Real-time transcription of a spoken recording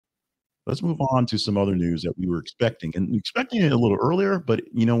Let's move on to some other news that we were expecting and expecting it a little earlier, but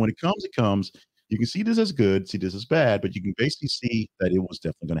when it comes, it comes. You can see this as good, see this as bad, but you can basically see that it was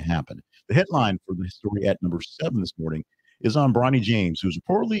definitely going to happen. The headline for the story at number 7 this morning is on Brony James, who's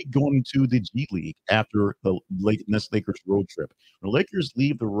reportedly going to the G League after the next Lakers road trip. When the Lakers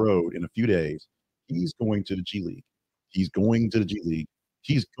leave the road in a few days, he's going to the G League. He's going to the G League.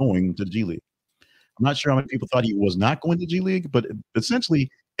 He's going to the G League. I'm not sure how many people thought he was not going to G League, but essentially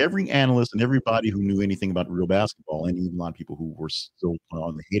every analyst and everybody who knew anything about real basketball, and even a lot of people who were still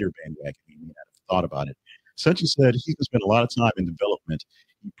on the hater bandwagon, may not have thought about it, essentially said he could spend a lot of time in development.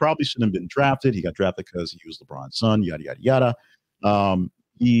 He probably shouldn't have been drafted. He got drafted because he was LeBron's son, yada, yada, yada.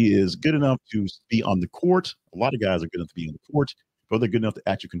 He is good enough to be on the court. A lot of guys are good enough to be on the court, but they're good enough to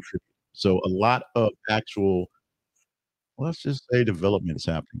actually contribute. So a lot of actual, let's just say, development is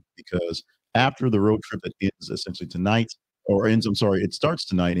happening because after the road trip that ends essentially tonight, or ends, I'm sorry, it starts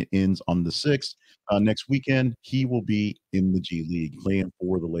tonight, it ends on the 6th. Next weekend, he will be in the G League playing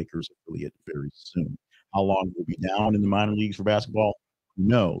for the Lakers affiliate very soon. How long will be down in the minor leagues for basketball? Who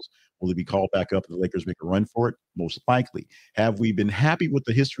knows? Will he be called back up if the Lakers make a run for it? Most likely. Have we been happy with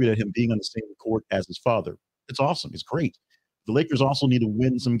the history of him being on the same court as his father? It's awesome. It's great. The Lakers also need to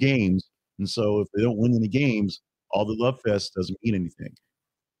win some games. And so if they don't win any games, all the love fest doesn't mean anything.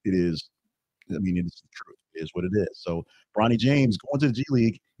 It is, I mean, it's the truth. It is what it is. So Bronny James going to the G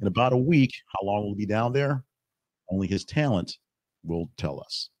League in about a week. How long will he be down there? Only his talent will tell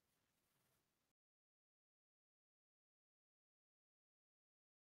us.